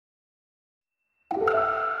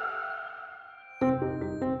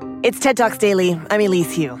It's TED Talks Daily. I'm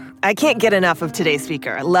Elise Hu. I can't get enough of today's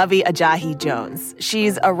speaker, Luvvie Ajayi Jones.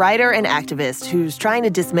 She's a writer and activist who's trying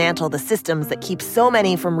to dismantle the systems that keep so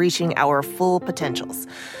many from reaching our full potentials.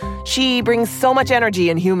 She brings so much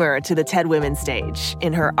energy and humor to the TED Women stage.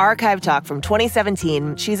 In her archive talk from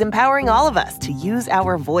 2017, she's empowering all of us to use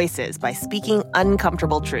our voices by speaking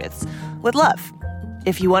uncomfortable truths with love.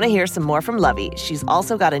 If you want to hear some more from Luvvie, she's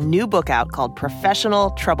also got a new book out called Professional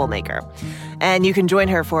Troublemaker. And you can join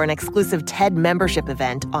her for an exclusive TED membership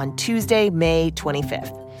event on Tuesday, May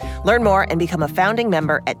 25th. Learn more and become a founding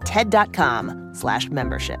member at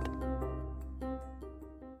TED.com/membership.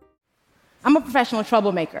 I'm a professional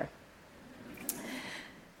troublemaker.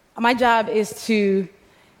 My job is to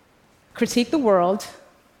critique the world,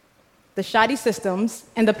 the shoddy systems,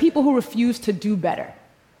 and the people who refuse to do better.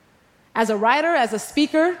 As a writer, as a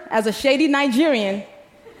speaker, as a shady Nigerian,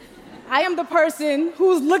 I am the person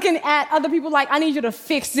who's looking at other people like, I need you to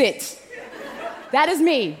fix it. That is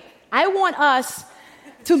me. I want us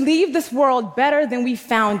to leave this world better than we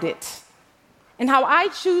found it. And how I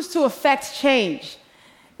choose to affect change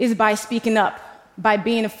is by speaking up, by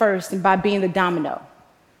being the first, and by being the domino.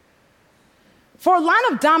 For a line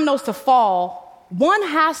of dominoes to fall, one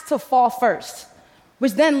has to fall first,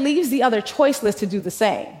 which then leaves the other choiceless to do the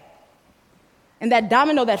same. And that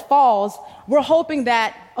domino that falls, we're hoping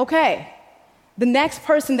that, okay, the next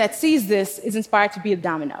person that sees this is inspired to be a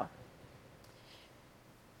domino.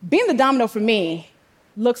 Being the domino for me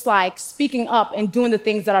looks like speaking up and doing the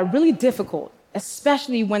things that are really difficult,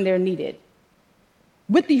 especially when they're needed,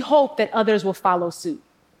 with the hope that others will follow suit.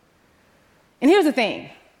 And here's the thing.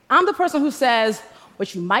 I'm the person who says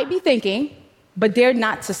what you might be thinking, but dared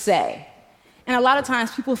not to say. And a lot of times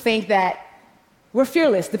people think that we're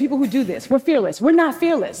fearless. The people who do this, we're fearless. We're not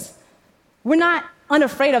fearless. We're not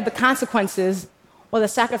unafraid of the consequences or the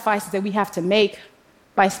sacrifices that we have to make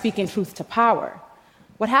by speaking truth to power.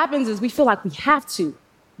 What happens is we feel like we have to,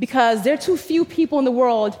 because there are too few people in the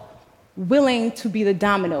world willing to be the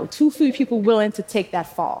domino, too few people willing to take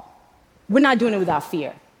that fall. We're not doing it without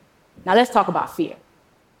fear. Now let's talk about fear.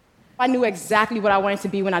 I knew exactly what I wanted to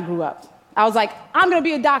be when I grew up. I was like, I'm going to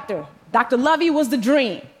be a doctor. Dr. Luvvie was the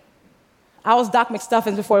dream. I was Doc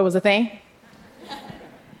McStuffins before it was a thing.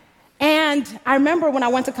 And I remember when I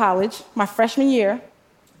went to college, my freshman year,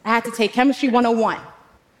 I had to take Chemistry 101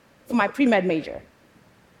 for my pre-med major.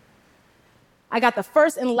 I got the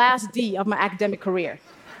first and last D of my academic career.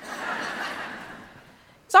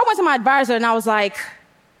 So I went to my advisor and I was like,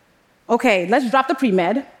 okay, let's drop the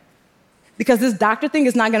pre-med because this doctor thing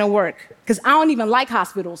is not going to work because I don't even like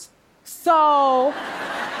hospitals. So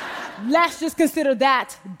let's just consider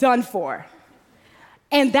that done for.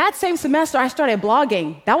 And that same semester, I started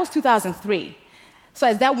blogging. That was 2003. So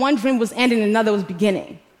as that one dream was ending, another was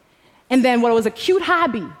beginning. And then what was a cute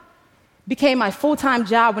hobby became my full-time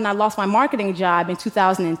job when I lost my marketing job in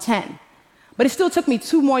 2010. But it still took me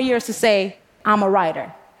 2 more years to say, I'm a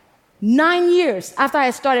writer. 9 years after I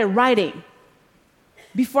had started writing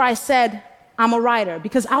before I said, I'm a writer,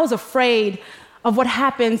 because I was afraid of what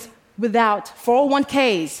happens without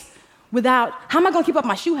 401ks, without, how am I going to keep up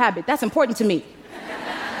my shoe habit? That's important to me.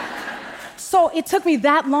 So it took me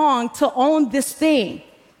that long to own this thing.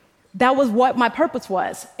 That was what my purpose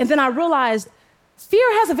was. And then I realized fear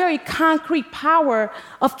has a very concrete power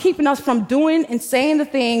of keeping us from doing and saying the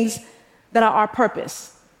things that are our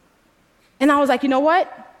purpose. And I was like, you know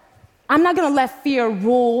what? I'm not going to let fear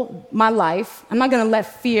rule my life. I'm not going to let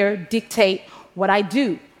fear dictate what I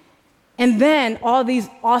do. And then all these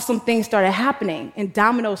awesome things started happening, and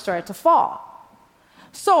dominoes started to fall.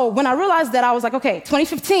 So when I realized that, I was like, okay,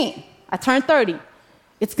 2015, I turned 30.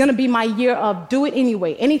 It's going to be my year of do it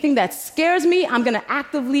anyway. Anything that scares me, I'm going to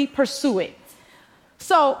actively pursue it.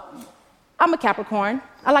 So I'm a Capricorn.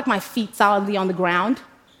 I like my feet solidly on the ground.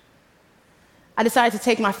 I decided to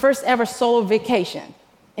take my first ever solo vacation,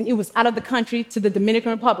 and it was out of the country to the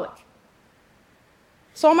Dominican Republic.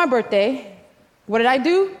 So on my birthday, what did I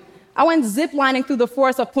do? I went ziplining through the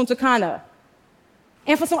forest of Punta Cana.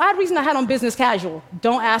 And for some odd reason, I had on business casual.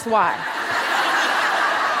 Don't ask why.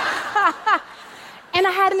 And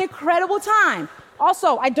I had an incredible time.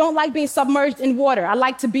 Also, I don't like being submerged in water. I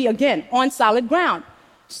like to be, again, on solid ground.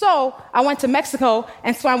 So I went to Mexico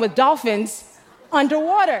and swam with dolphins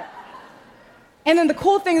underwater. And then the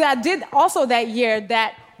cool thing that I did also that year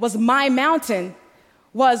that was my mountain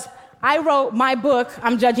was I wrote my book,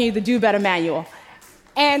 I'm Judging You, the Do Better Manual.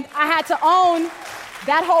 And I had to own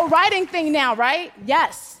that whole writing thing now, right?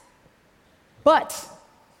 Yes. But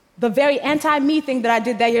the very anti-me thing that I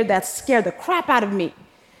did that year that scared the crap out of me,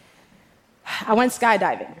 I went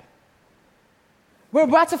skydiving. We're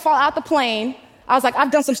about to fall out the plane. I was like,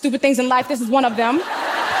 I've done some stupid things in life. This is one of them.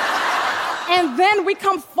 And then we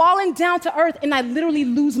come falling down to earth, and I literally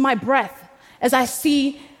lose my breath as I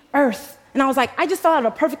see earth. And I was like, I just fell out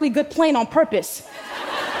of a perfectly good plane on purpose.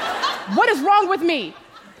 What is wrong with me?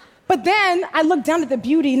 But then I looked down at the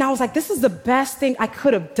beauty, and I was like, this is the best thing I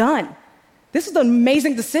could have done. This is an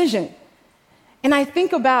amazing decision. And I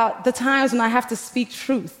think about the times when I have to speak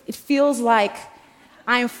truth. It feels like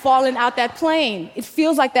I am falling out that plane. It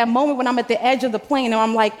feels like that moment when I'm at the edge of the plane, and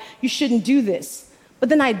I'm like, you shouldn't do this. But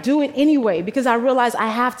then I do it anyway because I realize I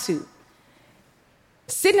have to.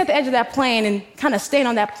 Sitting at the edge of that plane and kind of staying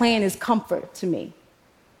on that plane is comfort to me.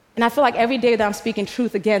 And I feel like every day that I'm speaking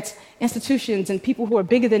truth against institutions and people who are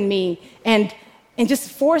bigger than me and just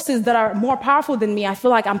forces that are more powerful than me, I feel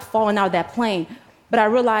like I'm falling out of that plane. But I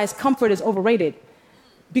realize comfort is overrated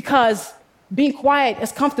because being quiet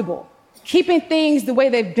is comfortable. Keeping things the way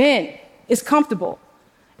they've been is comfortable.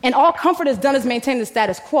 And all comfort has done is maintain the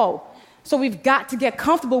status quo. So we've got to get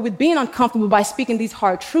comfortable with being uncomfortable by speaking these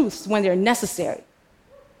hard truths when they're necessary.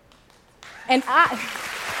 And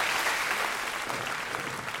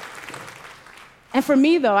for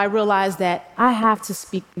me, though, I realized that I have to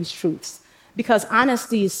speak these truths because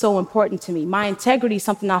honesty is so important to me. My integrity is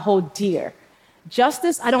something I hold dear.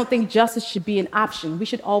 Justice, I don't think justice should be an option. We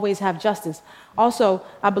should always have justice. Also,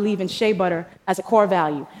 I believe in shea butter as a core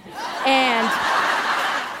value. And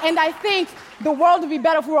I think the world would be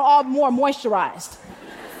better if we were all more moisturized.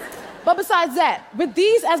 But besides that, with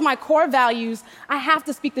these as my core values, I have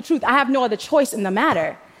to speak the truth. I have no other choice in the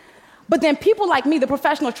matter. But then people like me, the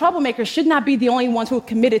professional troublemakers, should not be the only ones who are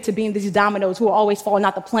committed to being these dominoes who are always falling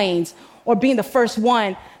out the planes or being the first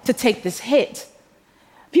one to take this hit.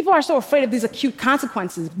 People are so afraid of these acute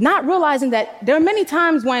consequences, not realizing that there are many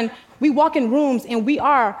times when we walk in rooms and we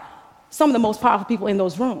are some of the most powerful people in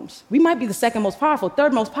those rooms. We might be the second most powerful,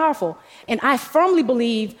 third most powerful. And I firmly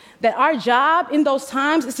believe that our job in those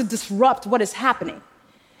times is to disrupt what is happening.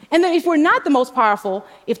 And then if we're not the most powerful,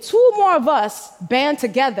 if two more of us band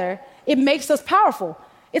together, it makes us powerful.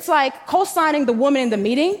 It's like co-signing the woman in the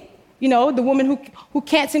meeting, you know, the woman who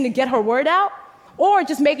can't seem to get her word out, or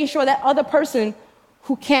just making sure that other person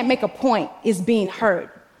who can't make a point is being heard.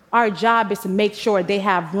 Our job is to make sure they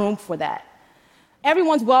have room for that.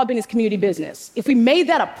 Everyone's well-being is community business. If we made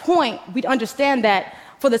that a point, we'd understand that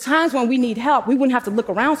for the times when we need help, we wouldn't have to look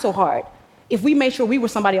around so hard if we made sure we were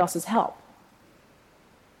somebody else's help.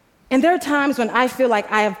 And there are times when I feel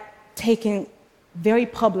like I have taken very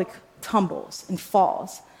public tumbles and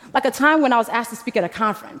falls. Like a time when I was asked to speak at a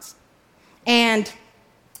conference, and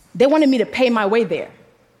they wanted me to pay my way there.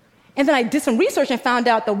 And then I did some research and found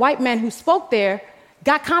out the white men who spoke there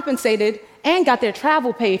got compensated and got their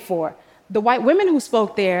travel paid for. The white women who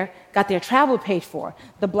spoke there got their travel paid for.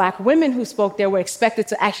 The black women who spoke there were expected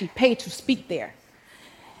to actually pay to speak there.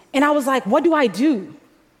 And I was like, what do I do?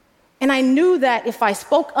 And I knew that if I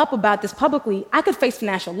spoke up about this publicly, I could face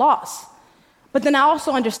financial loss. But then I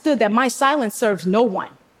also understood that my silence serves no one.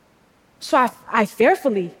 So I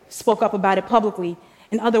fearfully spoke up about it publicly,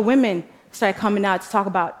 and other women started coming out to talk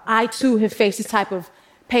about, I too have faced this type of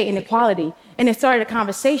pay inequality. And it started a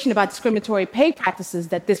conversation about discriminatory pay practices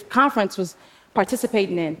that this conference was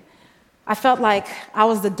participating in. I felt like I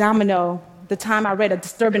was the domino the time I read a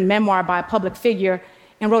disturbing memoir by a public figure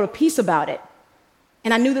and wrote a piece about it.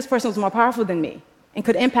 And I knew this person was more powerful than me and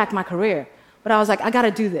could impact my career. But I was like, I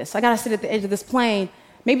gotta do this. I gotta sit at the edge of this plane,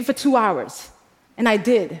 maybe for 2 hours. And I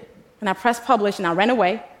did. And I pressed publish and I ran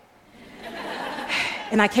away.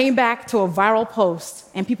 And I came back to a viral post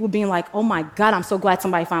and people being like, oh my God, I'm so glad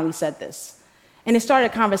somebody finally said this. And it started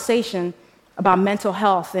a conversation about mental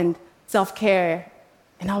health and self-care.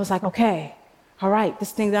 And I was like, okay, all right,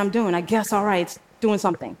 this thing that I'm doing, I guess, all right, it's doing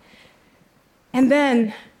something. And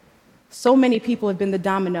then so many people have been the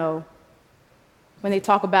domino when they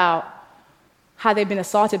talk about how they've been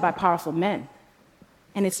assaulted by powerful men.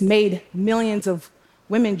 And it's made millions of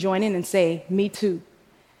women join in and say, me too.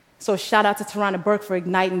 So shout out to Tarana Burke for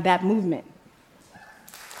igniting that movement.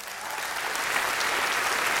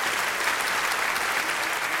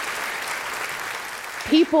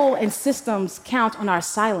 People and systems count on our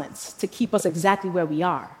silence to keep us exactly where we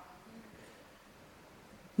are.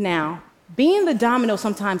 Now, being the domino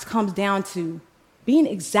sometimes comes down to being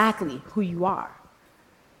exactly who you are.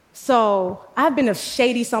 So I've been a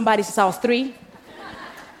shady somebody since I was 3,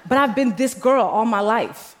 but I've been this girl all my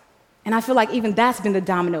life. And I feel like even that's been the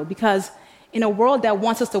domino, because in a world that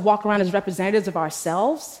wants us to walk around as representatives of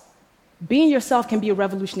ourselves, being yourself can be a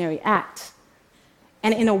revolutionary act.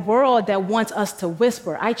 And in a world that wants us to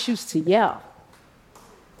whisper, I choose to yell.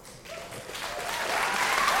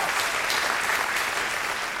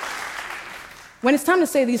 When it's time to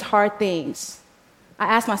say these hard things, I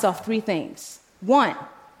ask myself 3 things. 1,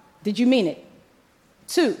 did you mean it?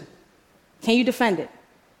 2, can you defend it?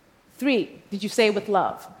 3, did you say it with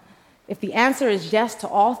love? If the answer is yes to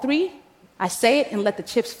all 3, I say it and let the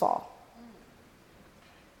chips fall.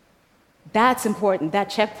 That's important. That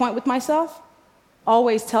checkpoint with myself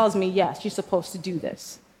always tells me, yes, you're supposed to do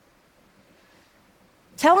this.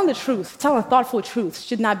 Telling the truth, telling thoughtful truth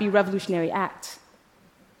should not be a revolutionary act.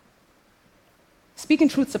 Speaking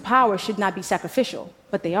truths of power should not be sacrificial,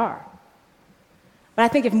 but they are. But I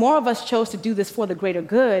think if more of us chose to do this for the greater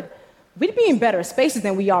good, we'd be in better spaces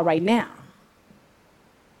than we are right now.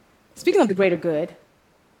 Speaking of the greater good,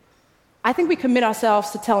 I think we commit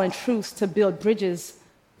ourselves to telling truths to build bridges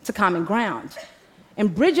to common ground.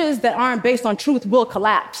 And bridges that aren't based on truth will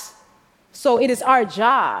collapse. So it is our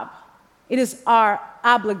job, it is our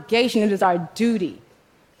obligation, it is our duty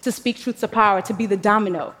to speak truths of power, to be the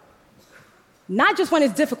domino. Not just when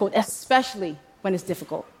it's difficult, especially when it's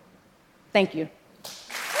difficult. Thank you.